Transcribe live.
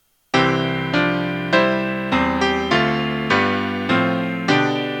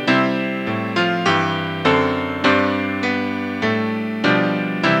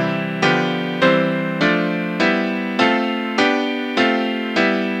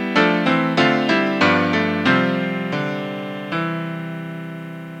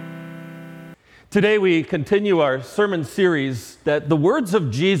Today we continue our sermon series that the words of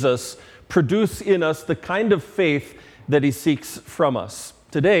Jesus produce in us the kind of faith that he seeks from us.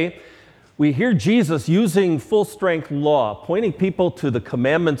 Today we hear Jesus using full-strength law, pointing people to the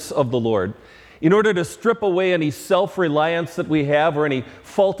commandments of the Lord in order to strip away any self-reliance that we have or any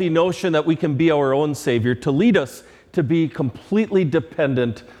faulty notion that we can be our own Savior, to lead us to be completely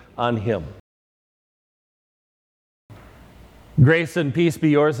dependent on him. Grace and peace be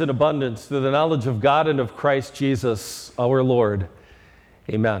yours in abundance through the knowledge of God and of Christ Jesus, our Lord.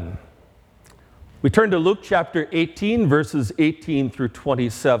 Amen. We turn to Luke chapter 18, verses 18 through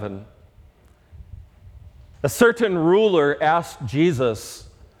 27. A certain ruler asked Jesus,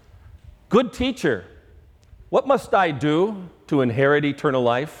 "Good teacher, what must I do to inherit eternal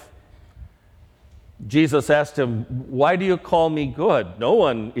life?" Jesus asked him, "Why do you call me good? No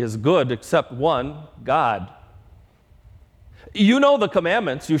one is good except one, God. You know the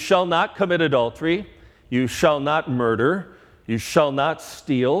commandments. You shall not commit adultery. You shall not murder. You shall not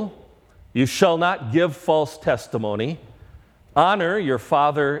steal. You shall not give false testimony. Honor your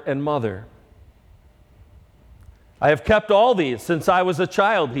father and mother." "I have kept all these since I was a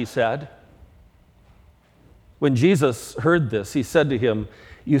child," he said. When Jesus heard this, he said to him,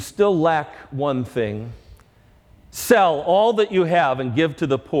 "You still lack one thing. Sell all that you have and give to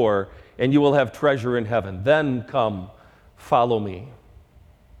the poor, and you will have treasure in heaven. Then come, follow me."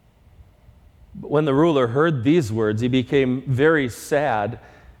 But when the ruler heard these words, he became very sad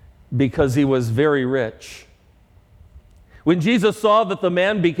because he was very rich. When Jesus saw that the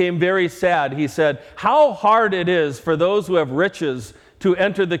man became very sad, he said, "How hard it is for those who have riches to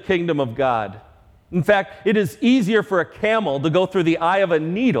enter the kingdom of God. In fact, it is easier for a camel to go through the eye of a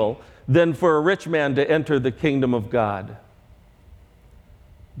needle than for a rich man to enter the kingdom of God."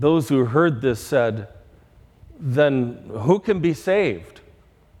 Those who heard this said, "Then who can be saved?"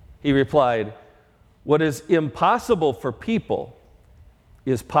 He replied, "What is impossible for people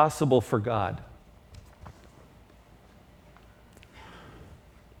is possible for God."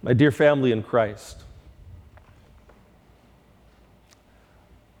 My dear family in Christ,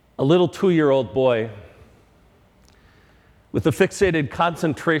 a little 2-year-old boy with the fixated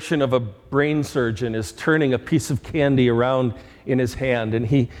concentration of a brain surgeon is turning a piece of candy around in his hand, and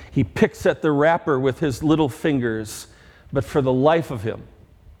he picks at the wrapper with his little fingers, but for the life of him,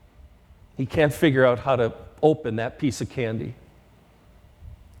 he can't figure out how to open that piece of candy.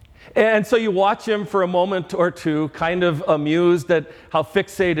 And so you watch him for a moment or two, kind of amused at how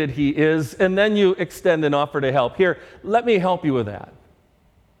fixated he is, and then you extend an offer to help. "Here, let me help you with that."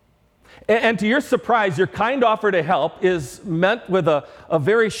 And to your surprise, your kind offer to help is met with a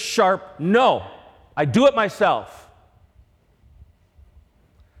very sharp, "No, I do it myself."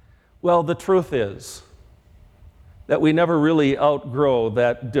 Well, the truth is that we never really outgrow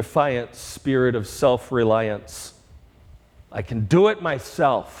that defiant spirit of self-reliance. I can do it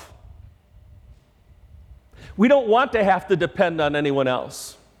myself. We don't want to have to depend on anyone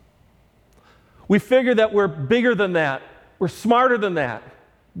else. We figure that we're bigger than that, we're smarter than that,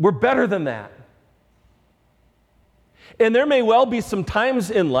 we're better than that. And there may well be some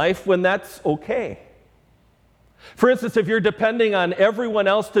times in life when that's okay. For instance, if you're depending on everyone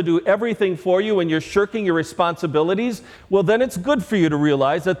else to do everything for you and you're shirking your responsibilities, well, then it's good for you to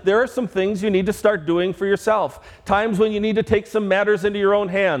realize that there are some things you need to start doing for yourself. Times when you need to take some matters into your own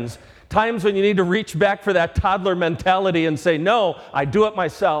hands. Times when you need to reach back for that toddler mentality and say, "No, I do it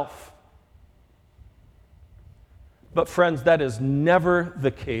myself." But friends, that is never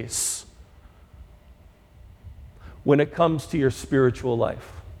the case when it comes to your spiritual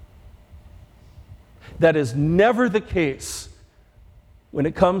life. That is never the case when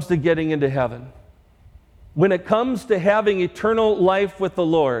it comes to getting into heaven. When it comes to having eternal life with the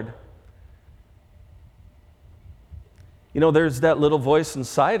Lord, there's that little voice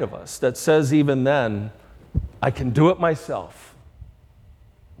inside of us that says even then, "I can do it myself."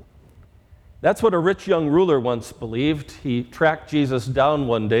 That's what a rich young ruler once believed. He tracked Jesus down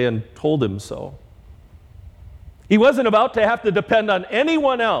one day and told him so. He wasn't about to have to depend on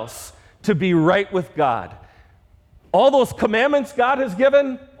anyone else to be right with God. "All those commandments God has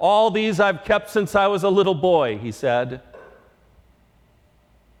given, all these I've kept since I was a little boy," he said.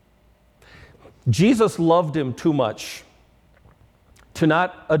 Jesus loved him too much to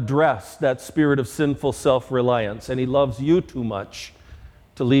not address that spirit of sinful self-reliance, and he loves you too much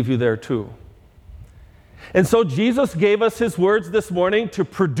to leave you there too. And so Jesus gave us his words this morning to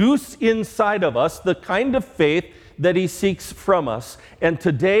produce inside of us the kind of faith that he seeks from us. And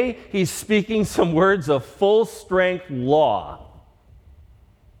today, he's speaking some words of full-strength law.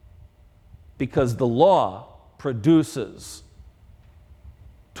 Because the law produces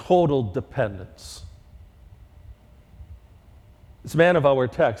total dependence. This man of our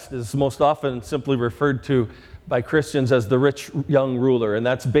text is most often simply referred to by Christians as the rich young ruler, and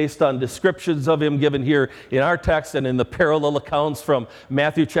that's based on descriptions of him given here in our text and in the parallel accounts from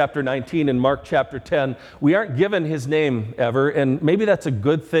Matthew chapter 19 and Mark chapter 10. We aren't given his name ever, and maybe that's a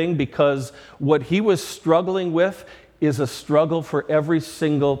good thing, because what he was struggling with is a struggle for every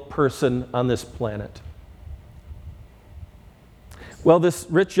single person on this planet. Well, this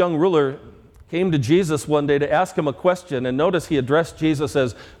rich young ruler came to Jesus one day to ask him a question, and notice he addressed Jesus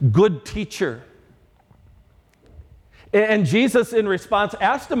as good teacher. And Jesus, in response,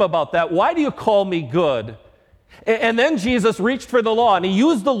 asked him about that. Why do you call me good? And then Jesus reached for the law, and he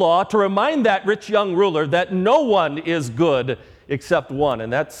used the law to remind that rich young ruler that no one is good except one,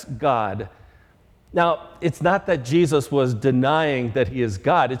 and that's God. Now, it's not that Jesus was denying that he is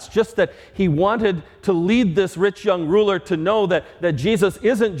God. It's just that he wanted to lead this rich young ruler to know that Jesus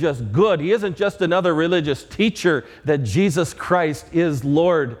isn't just good. He isn't just another religious teacher, that Jesus Christ is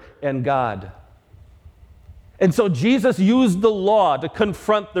Lord and God. And so Jesus used the law to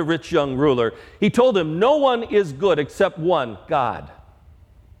confront the rich young ruler. He told him, no one is good except one, God.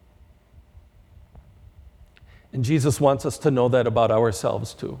 And Jesus wants us to know that about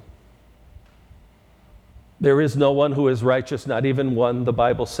ourselves too. There is no one who is righteous, not even one. The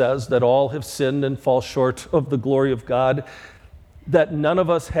Bible says that all have sinned and fall short of the glory of God, that none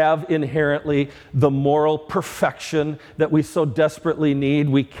of us have inherently the moral perfection that we so desperately need.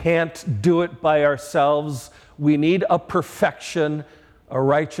 We can't do it by ourselves. We need a perfection, a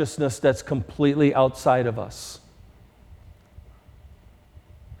righteousness that's completely outside of us.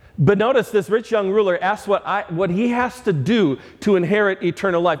 But notice this rich young ruler asks what he has to do to inherit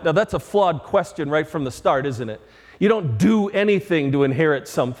eternal life. Now that's a flawed question right from the start, isn't it? You don't do anything to inherit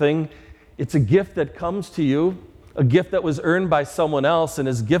something. It's a gift that comes to you, a gift that was earned by someone else and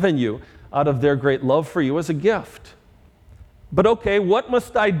is given you out of their great love for you as a gift. But okay, what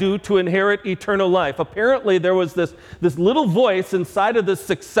must I do to inherit eternal life? Apparently there was this little voice inside of this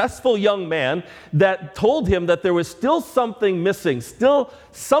successful young man that told him that there was still something missing, still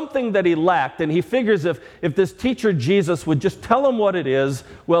something that he lacked. And he figures if this teacher Jesus would just tell him what it is,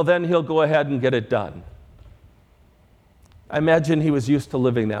 well then he'll go ahead and get it done. I imagine he was used to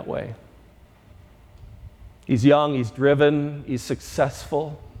living that way. He's young, he's driven, he's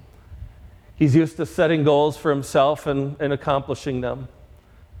successful. He's used to setting goals for himself and accomplishing them.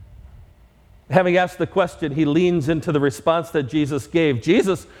 Having asked the question, he leans into the response that Jesus gave.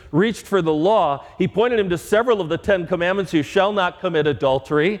 Jesus reached for the law. He pointed him to several of the 10 commandments. You shall not commit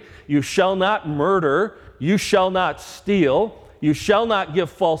adultery. You shall not murder. You shall not steal. You shall not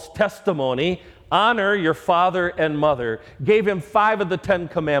give false testimony. Honor your father and mother. Gave him 5 of the 10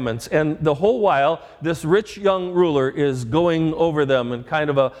 commandments. And the whole while, this rich young ruler is going over them in kind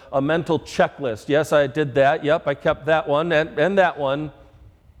of a mental checklist. Yes, I did that. Yep, I kept that one and that one.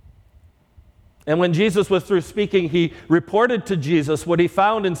 And when Jesus was through speaking, he reported to Jesus what he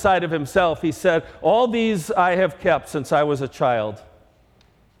found inside of himself. He said, all these I have kept since I was a child.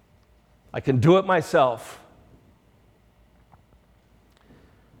 I can do it myself.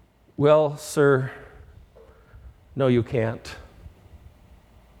 Well, sir, no, you can't.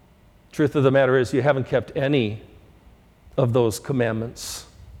 Truth of the matter is, you haven't kept any of those commandments.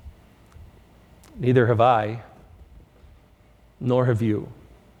 Neither have I, nor have you.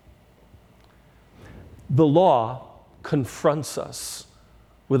 The law confronts us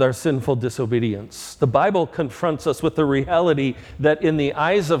with our sinful disobedience. The Bible confronts us with the reality that in the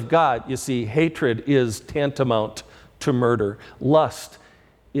eyes of God, you see, hatred is tantamount to murder. Lust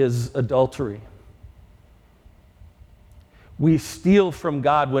is adultery. We steal from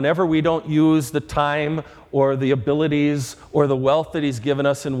God whenever we don't use the time or the abilities or the wealth that He's given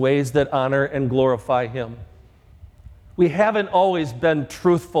us in ways that honor and glorify Him. We haven't always been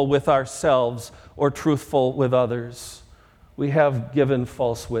truthful with ourselves or truthful with others. We have given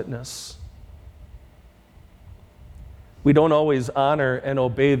false witness. We don't always honor and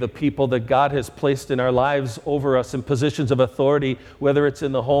obey the people that God has placed in our lives over us in positions of authority, whether it's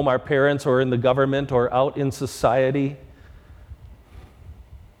in the home, our parents, or in the government, or out in society.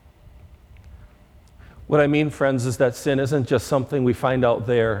 What I mean, friends, is that sin isn't just something we find out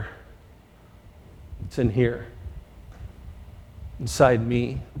there. It's in here, inside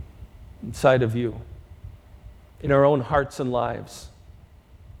me, inside of you, in our own hearts and lives.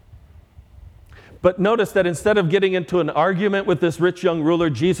 But notice that instead of getting into an argument with this rich young ruler,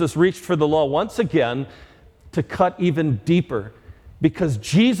 Jesus reached for the law once again to cut even deeper. Because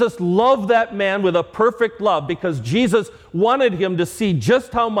Jesus loved that man with a perfect love, because Jesus wanted him to see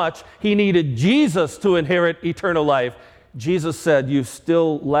just how much he needed Jesus to inherit eternal life. Jesus said, you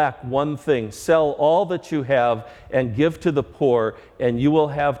still lack one thing. Sell all that you have and give to the poor, and you will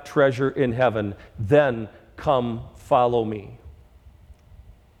have treasure in heaven. Then come follow me.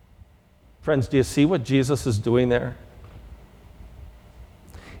 Friends, do you see what Jesus is doing there?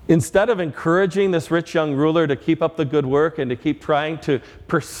 Instead of encouraging this rich young ruler to keep up the good work and to keep trying to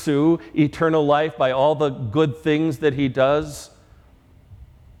pursue eternal life by all the good things that he does,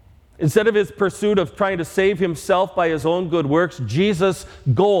 instead of his pursuit of trying to save himself by his own good works, Jesus'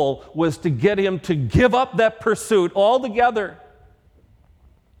 goal was to get him to give up that pursuit altogether.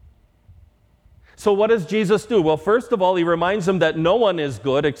 So what does Jesus do? Well, first of all, he reminds him that no one is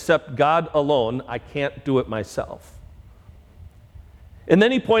good except God alone. I can't do it myself. And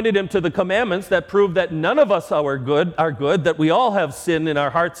then he pointed him to the commandments that prove that none of us are good, that we all have sin in our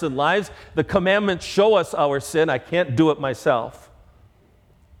hearts and lives. The commandments show us our sin. I can't do it myself.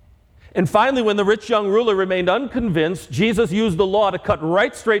 And finally, when the rich young ruler remained unconvinced, Jesus used the law to cut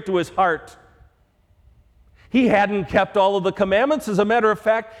right straight to his heart. He hadn't kept all of the commandments. As a matter of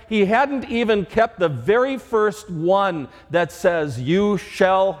fact, he hadn't even kept the very first one that says, you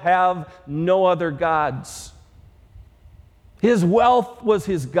shall have no other gods. His wealth was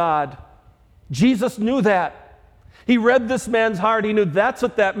his God. Jesus knew that. He read this man's heart. He knew that's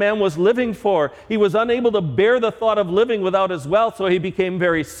what that man was living for. He was unable to bear the thought of living without his wealth, so he became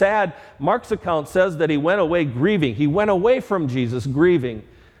very sad. Mark's account says that he went away grieving. He went away from Jesus grieving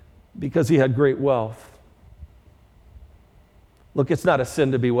because he had great wealth. Look, it's not a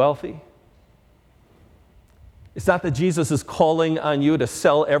sin to be wealthy. It's not that Jesus is calling on you to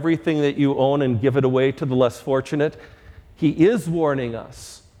sell everything that you own and give it away to the less fortunate. He is warning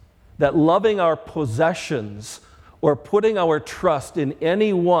us that loving our possessions or putting our trust in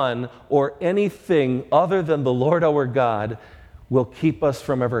anyone or anything other than the Lord our God will keep us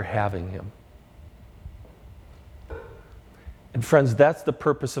from ever having him. And friends, that's the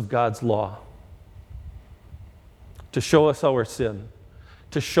purpose of God's law. To show us our sin.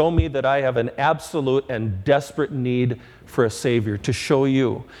 To show me that I have an absolute and desperate need for a Savior. To show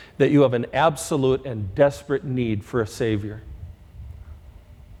you that you have an absolute and desperate need for a Savior.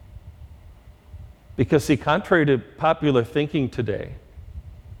 Because, see, contrary to popular thinking today,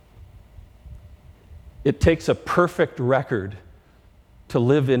 it takes a perfect record to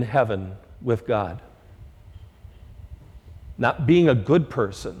live in heaven with God. Not being a good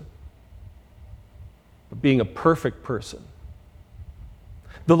person, but being a perfect person.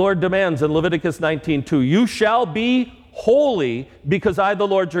 The Lord demands in Leviticus 19:2, you shall be holy because I, the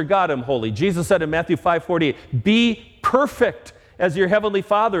Lord your God, am holy. Jesus said in Matthew 5:48, be perfect as your heavenly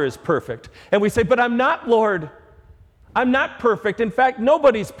Father is perfect. And we say, but I'm not, Lord. I'm not perfect. In fact,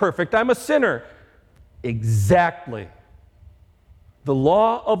 nobody's perfect. I'm a sinner. Exactly. The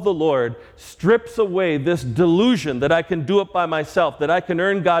law of the Lord strips away this delusion that I can do it by myself, that I can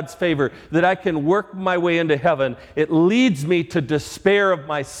earn God's favor, that I can work my way into heaven. It leads me to despair of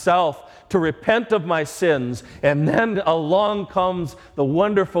myself, to repent of my sins, and then along comes the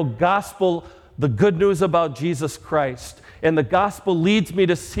wonderful gospel, the good news about Jesus Christ. And the gospel leads me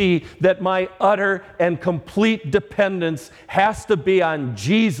to see that my utter and complete dependence has to be on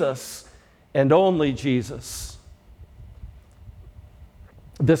Jesus and only Jesus.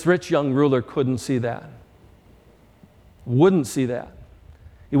 This rich young ruler couldn't see that. Wouldn't see that.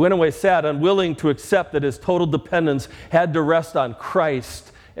 He went away sad, unwilling to accept that his total dependence had to rest on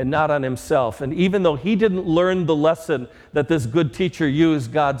Christ and not on himself. And even though he didn't learn the lesson that this good teacher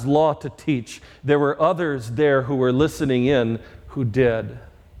used God's law to teach, there were others there who were listening in who did.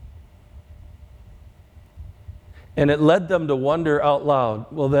 And it led them to wonder out loud,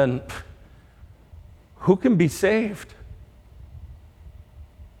 well then, who can be saved?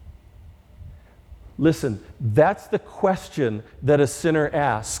 Listen, that's the question that a sinner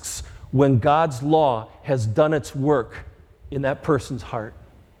asks when God's law has done its work in that person's heart.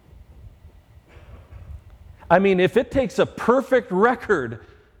 I mean, if it takes a perfect record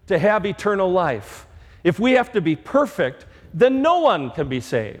to have eternal life, if we have to be perfect, then no one can be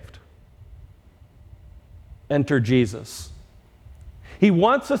saved. Enter Jesus. He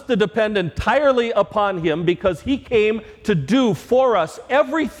wants us to depend entirely upon him because he came to do for us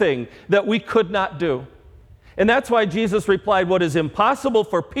everything that we could not do. And that's why Jesus replied, what is impossible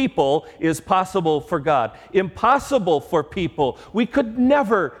for people is possible for God. Impossible for people. We could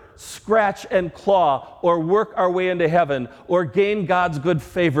never scratch and claw or work our way into heaven or gain God's good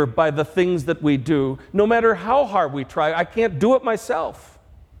favor by the things that we do, no matter how hard we try. I can't do it myself.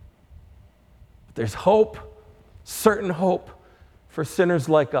 But there's hope, certain hope, for sinners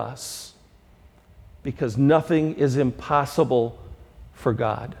like us, because nothing is impossible for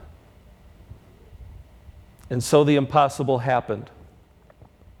God. And so the impossible happened.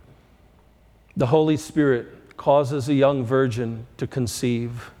 The Holy Spirit causes a young virgin to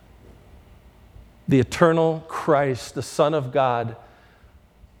conceive. The eternal Christ, the Son of God,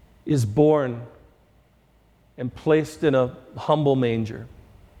 is born and placed in a humble manger.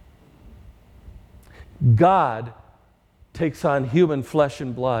 God takes on human flesh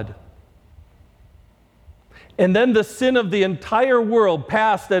and blood. And then the sin of the entire world,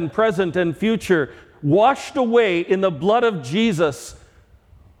 past and present and future, washed away in the blood of Jesus,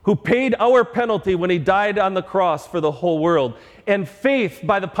 who paid our penalty when he died on the cross for the whole world. And faith,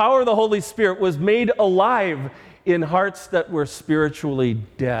 by the power of the Holy Spirit, was made alive in hearts that were spiritually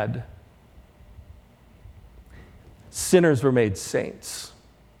dead. Sinners were made saints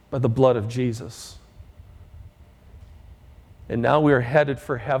by the blood of Jesus. And now we are headed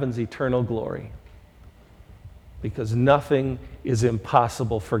for heaven's eternal glory, because nothing is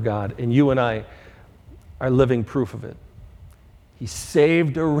impossible for God. And you and I are living proof of it. He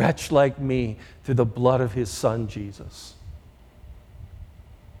saved a wretch like me through the blood of his Son, Jesus.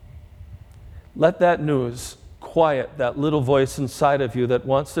 Let that news quiet that little voice inside of you that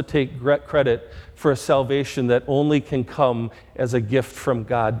wants to take credit for a salvation that only can come as a gift from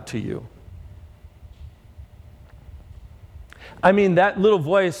God to you. I mean, that little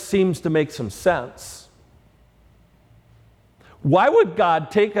voice seems to make some sense. Why would God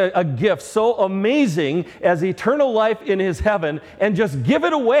take a gift so amazing as eternal life in his heaven and just give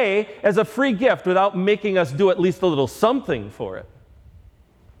it away as a free gift without making us do at least a little something for it?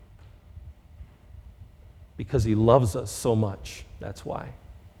 Because he loves us so much. That's why.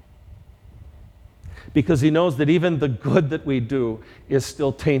 Because he knows that even the good that we do is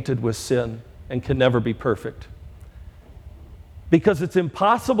still tainted with sin and can never be perfect. Because it's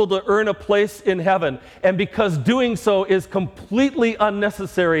impossible to earn a place in heaven, and because doing so is completely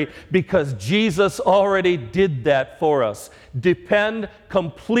unnecessary, because Jesus already did that for us. Depend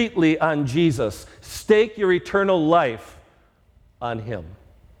completely on Jesus. Stake your eternal life on him.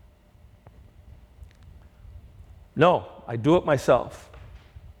 No, I do it myself.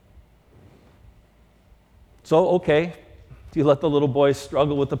 So, okay, you let the little boy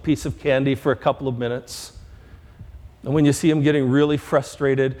struggle with a piece of candy for a couple of minutes. And when you see him getting really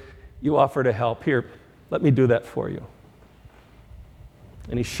frustrated, you offer to help. Here, let me do that for you.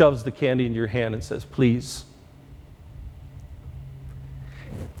 And he shoves the candy in your hand and says, please.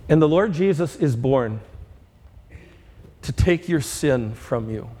 And the Lord Jesus is born to take your sin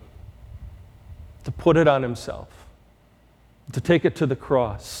from you, to put it on himself, to take it to the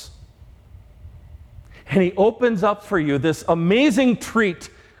cross. And he opens up for you this amazing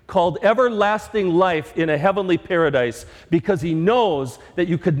treat called everlasting life in a heavenly paradise, because he knows that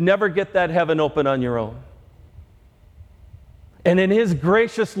you could never get that heaven open on your own. And in his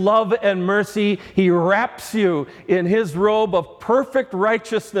gracious love and mercy, he wraps you in his robe of perfect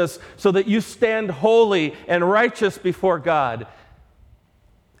righteousness so that you stand holy and righteous before God.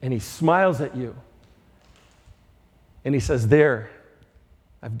 And he smiles at you. And he says, there,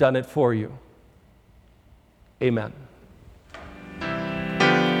 I've done it for you. Amen.